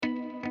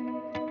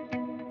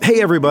Hey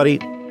everybody,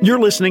 you're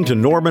listening to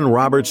Norman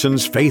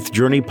Robertson's Faith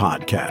Journey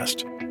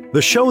Podcast,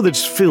 the show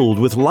that's filled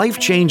with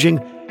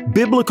life-changing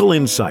biblical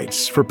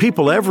insights for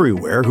people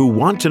everywhere who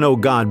want to know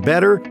God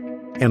better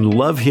and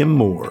love Him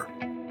more.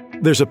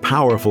 There's a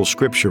powerful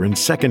scripture in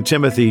 2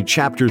 Timothy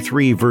chapter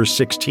 3, verse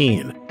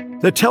 16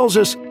 that tells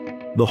us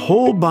the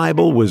whole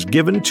Bible was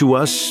given to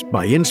us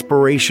by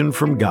inspiration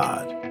from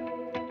God.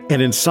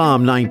 And in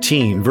Psalm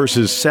 19,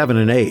 verses 7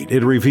 and 8,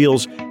 it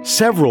reveals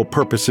several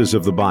purposes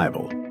of the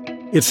Bible.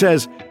 It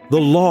says, "The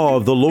law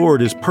of the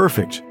Lord is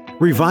perfect,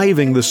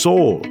 reviving the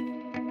soul.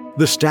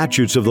 The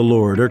statutes of the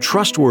Lord are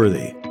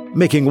trustworthy,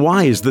 making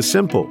wise the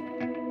simple.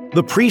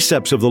 The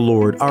precepts of the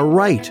Lord are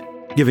right,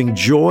 giving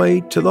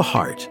joy to the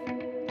heart.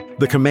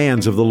 The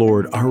commands of the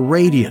Lord are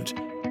radiant,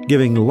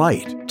 giving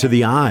light to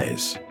the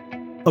eyes."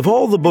 Of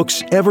all the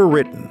books ever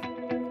written,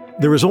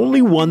 there is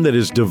only one that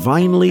is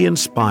divinely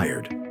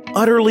inspired,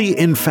 utterly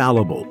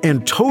infallible,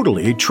 and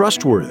totally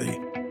trustworthy.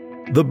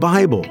 The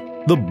Bible,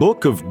 the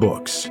book of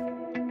books.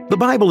 The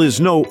Bible is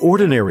no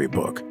ordinary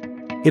book.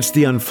 It's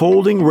the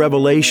unfolding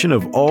revelation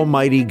of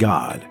Almighty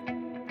God.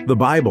 The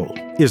Bible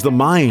is the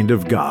mind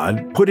of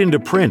God put into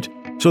print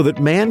so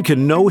that man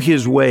can know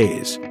His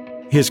ways,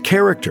 His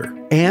character,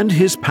 and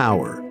His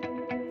power.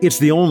 It's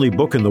the only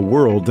book in the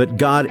world that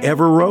God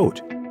ever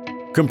wrote.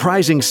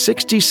 Comprising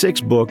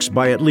 66 books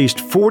by at least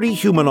 40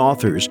 human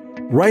authors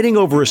writing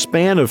over a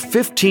span of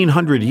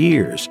 1,500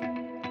 years,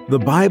 the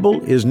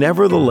Bible is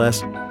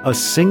nevertheless a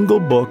single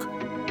book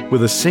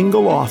with a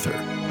single author,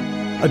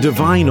 a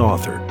divine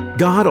author,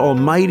 God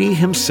Almighty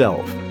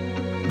Himself.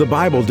 The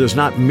Bible does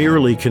not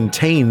merely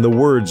contain the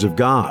words of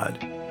God.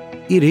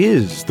 It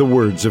is the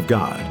words of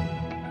God.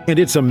 And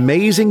its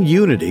amazing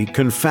unity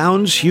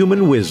confounds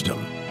human wisdom.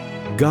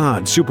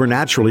 God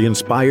supernaturally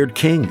inspired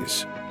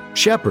kings,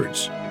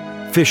 shepherds,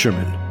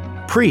 fishermen,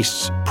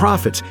 priests,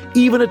 prophets,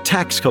 even a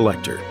tax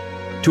collector,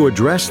 to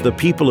address the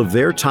people of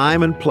their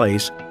time and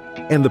place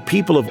and the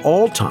people of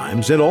all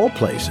times and all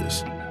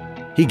places.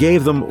 He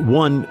gave them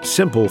one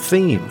simple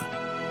theme: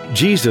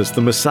 Jesus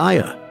the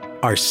Messiah,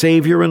 our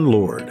Savior and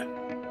Lord.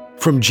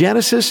 From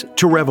Genesis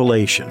to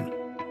Revelation,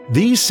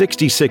 these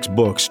 66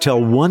 books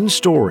tell one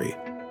story: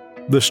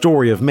 the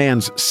story of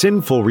man's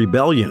sinful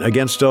rebellion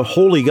against a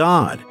holy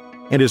God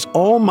and His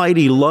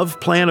almighty love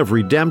plan of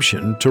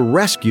redemption to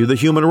rescue the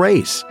human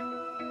race.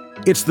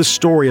 It's the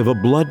story of a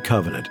blood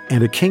covenant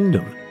and a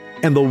kingdom,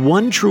 and the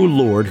one true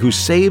Lord who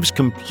saves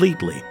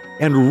completely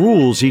and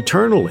rules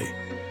eternally.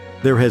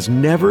 There has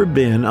never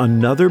been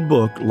another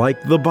book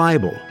like the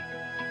Bible.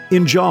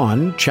 In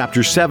John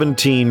chapter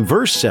 17,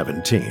 verse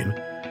 17,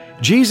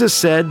 Jesus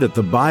said that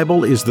the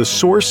Bible is the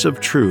source of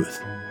truth.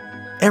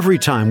 Every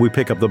time we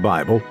pick up the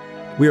Bible,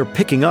 we are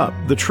picking up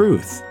the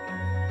truth.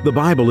 The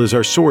Bible is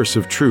our source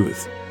of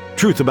truth.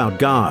 Truth about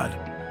God,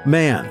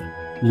 man,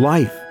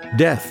 life,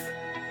 death,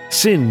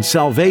 sin,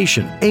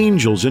 salvation,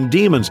 angels and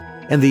demons,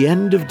 and the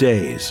end of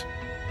days.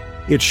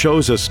 It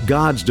shows us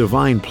God's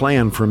divine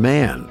plan for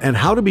man and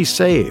how to be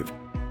saved,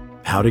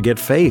 how to get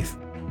faith,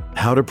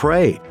 how to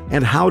pray,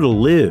 and how to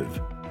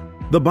live.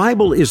 The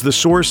Bible is the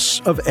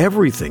source of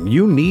everything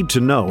you need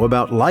to know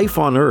about life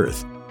on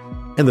earth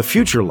and the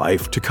future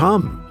life to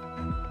come.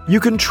 You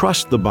can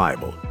trust the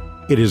Bible.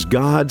 It is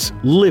God's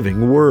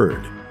living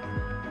Word.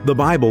 The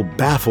Bible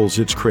baffles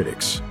its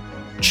critics,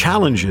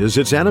 challenges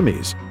its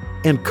enemies,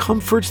 and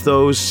comforts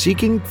those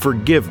seeking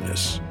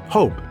forgiveness,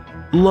 hope,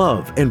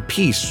 love, and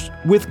peace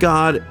with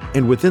God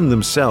and within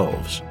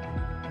themselves.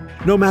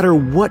 No matter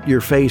what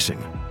you're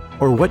facing,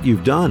 or what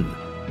you've done,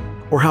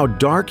 or how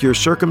dark your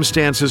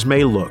circumstances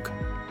may look,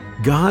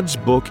 God's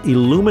book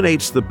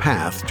illuminates the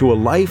path to a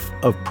life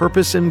of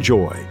purpose and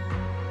joy.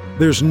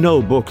 There's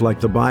no book like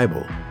the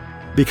Bible,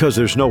 because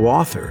there's no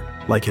author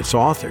like its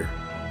author.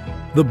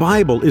 The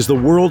Bible is the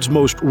world's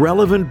most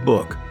relevant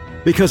book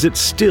because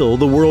it's still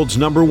the world's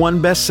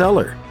 #1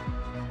 bestseller.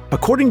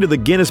 According to the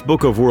Guinness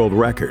Book of World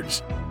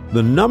Records,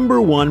 the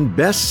 #1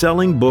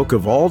 best-selling book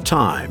of all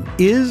time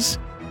is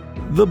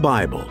the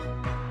Bible.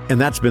 And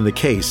that's been the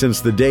case since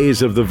the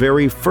days of the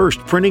very first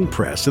printing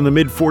press in the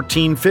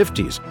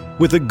mid-1450s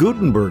with the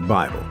Gutenberg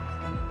Bible.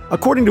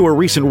 According to a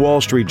recent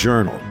Wall Street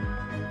Journal,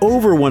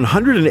 over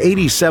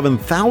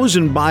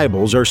 187,000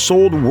 Bibles are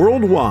sold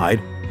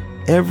worldwide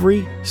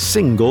every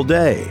single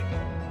day.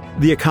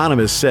 The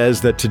Economist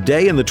says that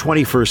today in the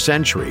 21st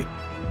century,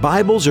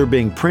 Bibles are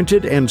being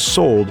printed and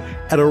sold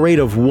at a rate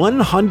of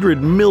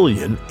 100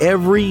 million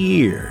every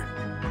year.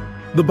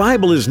 The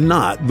Bible is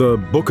not the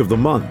book of the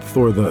month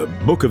or the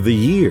book of the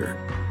year.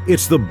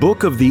 It's the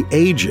book of the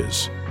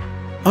ages.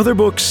 Other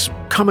books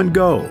come and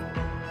go,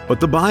 but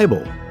the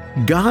Bible,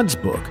 God's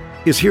book,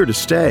 is here to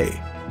stay.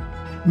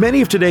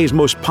 Many of today's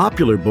most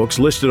popular books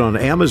listed on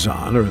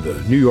Amazon or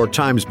the New York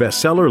Times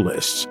bestseller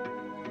lists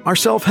are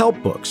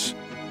self-help books.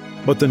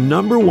 But the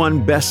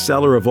 #1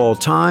 bestseller of all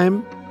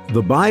time,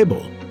 the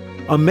Bible,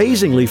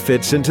 amazingly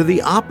fits into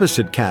the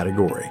opposite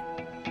category.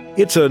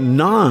 It's a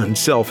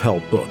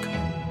non-self-help book.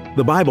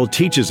 The Bible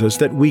teaches us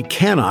that we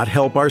cannot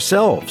help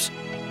ourselves,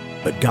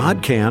 but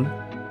God can.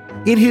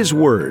 In His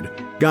Word,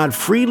 God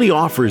freely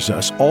offers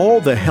us all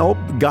the help,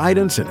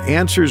 guidance, and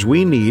answers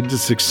we need to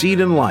succeed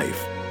in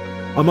life.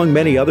 Among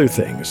many other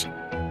things,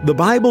 the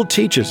Bible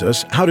teaches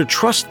us how to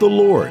trust the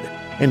Lord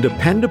and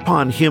depend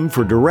upon Him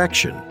for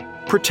direction,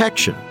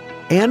 protection,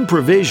 and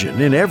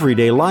provision in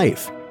everyday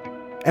life.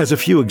 As a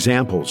few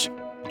examples,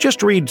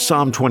 just read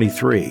Psalm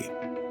 23,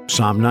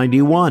 Psalm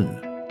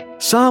 91,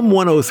 Psalm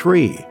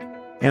 103,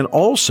 and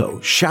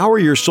also shower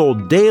your soul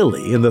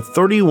daily in the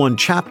 31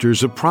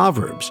 chapters of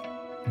Proverbs,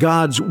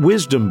 God's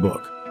wisdom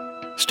book.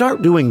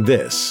 Start doing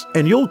this,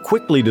 and you'll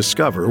quickly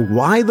discover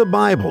why the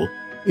Bible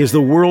is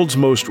the world's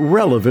most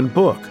relevant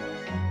book.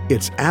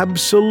 It's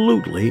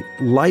absolutely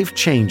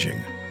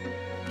life-changing.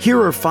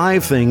 Here are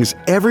 5 things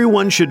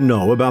everyone should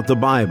know about the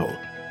Bible.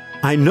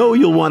 I know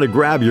you'll want to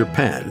grab your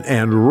pen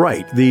and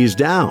write these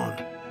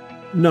down.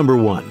 Number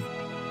 1.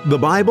 The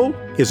Bible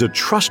is a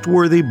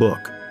trustworthy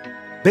book.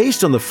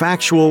 Based on the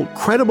factual,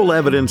 credible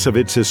evidence of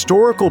its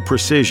historical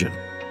precision,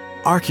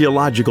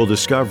 archaeological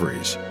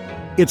discoveries,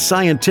 its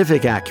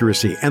scientific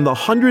accuracy, and the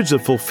hundreds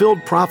of fulfilled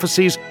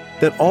prophecies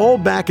that all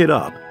back it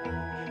up,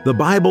 the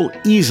Bible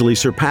easily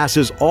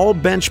surpasses all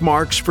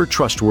benchmarks for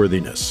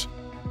trustworthiness.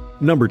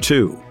 Number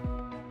 2.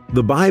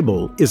 The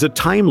Bible is a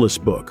timeless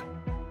book.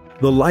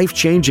 The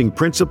life-changing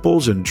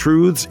principles and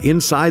truths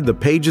inside the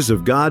pages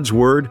of God's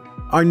Word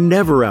are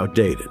never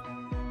outdated.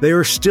 They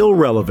are still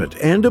relevant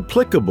and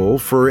applicable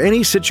for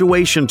any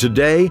situation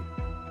today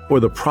or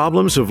the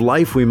problems of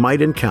life we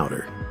might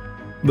encounter.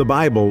 The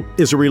Bible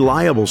is a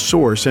reliable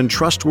source and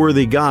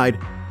trustworthy guide,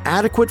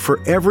 adequate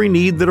for every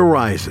need that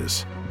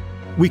arises.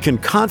 We can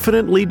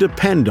confidently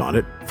depend on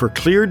it for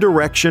clear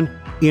direction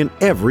in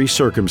every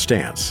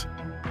circumstance.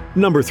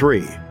 Number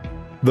 3.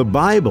 The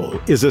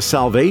Bible is a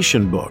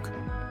salvation book.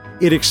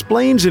 It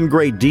explains in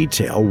great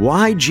detail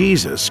why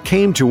Jesus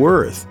came to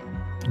earth,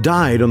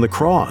 died on the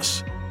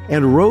cross,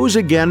 and rose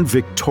again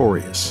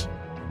victorious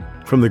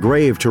from the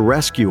grave to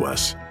rescue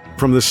us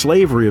from the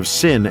slavery of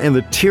sin and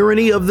the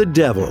tyranny of the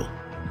devil.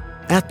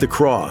 At the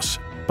cross,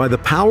 by the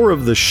power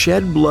of the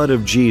shed blood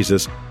of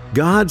Jesus,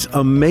 God's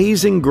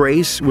amazing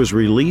grace was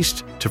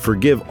released to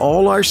forgive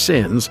all our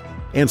sins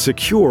and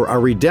secure our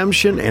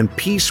redemption and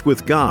peace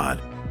with God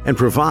and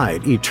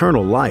provide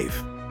eternal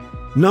life.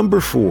 Number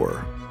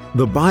 4.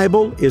 The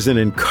Bible is an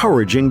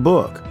encouraging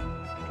book.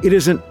 It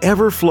is an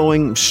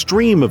ever-flowing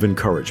stream of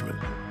encouragement.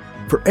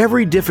 For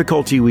every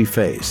difficulty we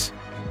face,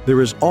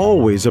 there is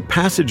always a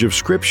passage of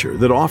Scripture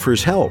that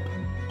offers help,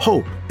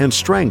 hope, and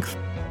strength.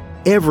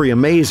 Every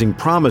amazing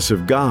promise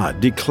of God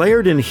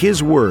declared in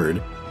His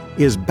Word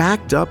is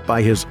backed up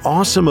by His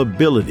awesome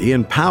ability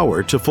and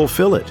power to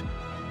fulfill it.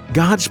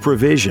 God's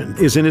provision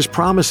is in His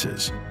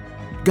promises.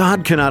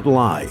 God cannot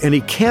lie, and He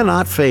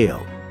cannot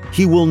fail.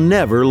 He will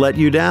never let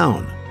you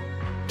down.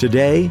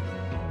 Today,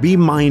 be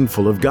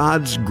mindful of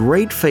God's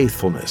great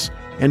faithfulness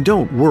and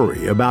don't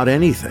worry about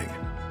anything.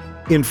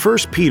 In 1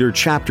 Peter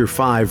chapter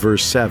 5,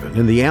 verse 7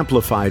 in the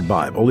Amplified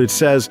Bible, it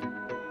says,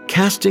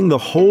 "Casting the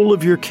whole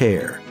of your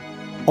care,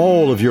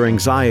 all of your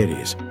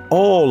anxieties,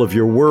 all of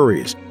your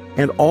worries,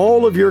 and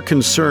all of your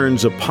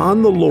concerns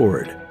upon the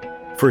Lord,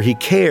 for He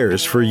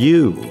cares for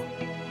you."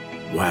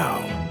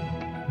 Wow,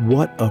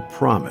 what a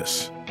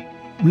promise.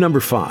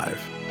 Number 5.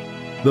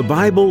 The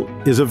Bible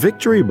is a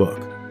victory book.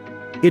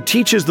 It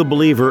teaches the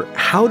believer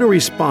how to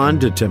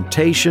respond to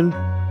temptation,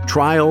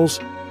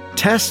 trials,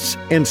 tests,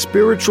 and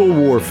spiritual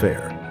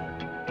warfare,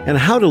 and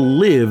how to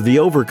live the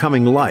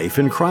overcoming life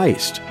in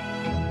Christ.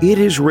 It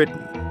is written,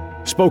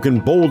 spoken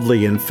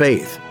boldly in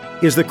faith,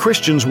 is the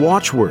Christian's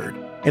watchword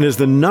and is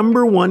the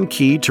number 1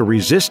 key to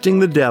resisting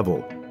the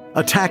devil,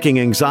 attacking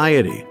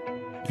anxiety,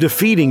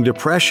 defeating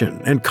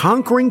depression, and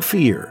conquering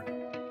fear.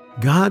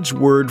 God's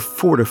Word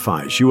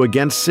fortifies you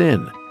against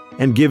sin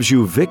and gives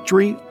you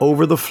victory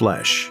over the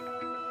flesh.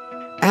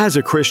 As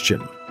a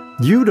Christian,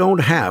 you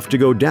don't have to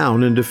go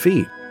down in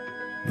defeat,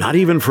 not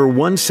even for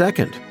 1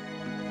 second.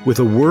 With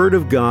the Word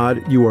of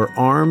God, you are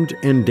armed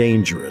and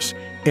dangerous,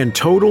 and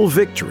total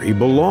victory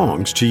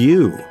belongs to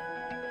you.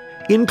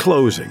 In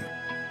closing,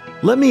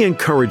 let me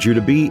encourage you to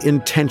be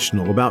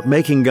intentional about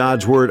making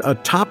God's Word a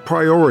top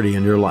priority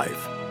in your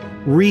life.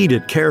 Read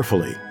it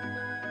carefully.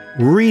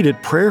 Read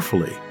it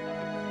prayerfully.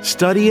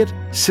 Study it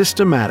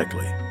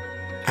systematically.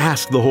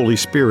 Ask the Holy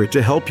Spirit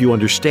to help you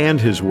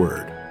understand His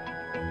Word.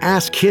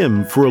 Ask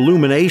Him for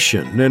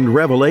illumination and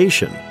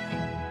revelation.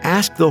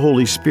 Ask the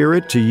Holy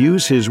Spirit to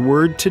use His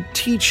Word to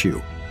teach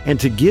you and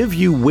to give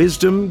you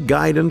wisdom,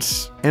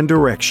 guidance, and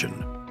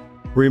direction.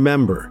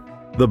 Remember,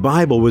 the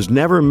Bible was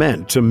never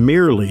meant to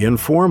merely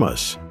inform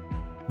us.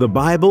 The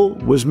Bible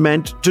was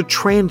meant to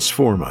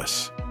transform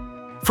us.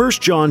 1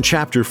 John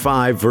chapter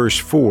 5, verse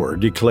 4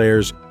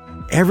 declares,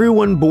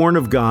 "Everyone born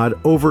of God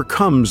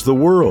overcomes the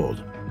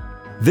world.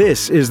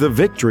 This is the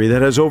victory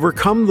that has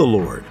overcome the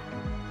Lord,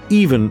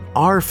 even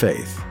our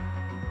faith."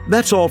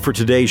 That's all for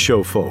today's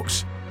show,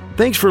 folks.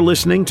 Thanks for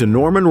listening to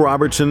Norman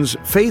Robertson's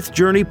Faith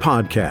Journey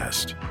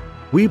podcast.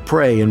 We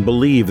pray and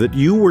believe that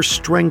you were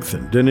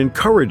strengthened and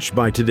encouraged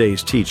by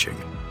today's teaching,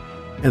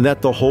 and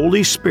that the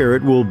Holy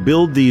Spirit will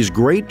build these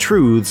great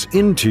truths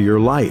into your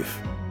life.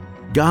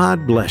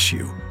 God bless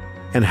you,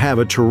 and have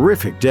a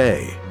terrific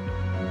day.